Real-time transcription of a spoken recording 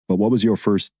But what was your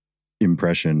first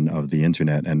impression of the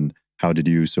internet, and how did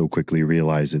you so quickly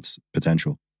realize its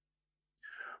potential?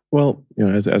 Well,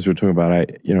 as we were talking about, I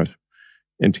was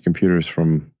into computers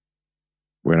from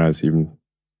when I was even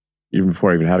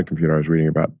before I even had a computer. I was reading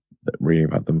about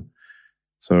them.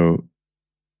 So,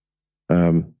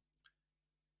 so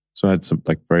I had some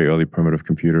like very early primitive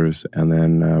computers, and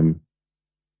then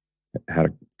had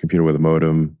a computer with a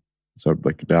modem. So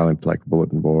like dialing to like a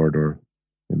bulletin board or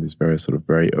in these various sort of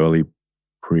very early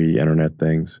pre-internet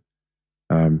things,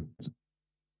 and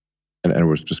it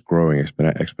was just growing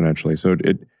exponentially. So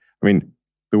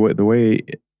the way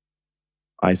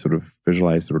I sort of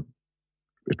visualized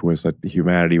it was like the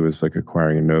humanity was like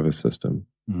acquiring a nervous system.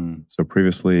 Mm. So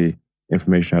previously,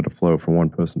 information had to flow from one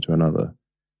person to another.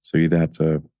 So you either had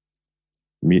to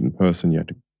meet in person, you had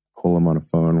to call them on a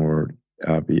phone, or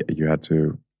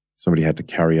somebody had to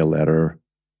carry a letter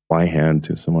by hand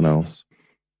to someone else.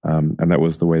 And that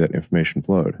was the way that information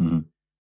flowed. Mm-hmm.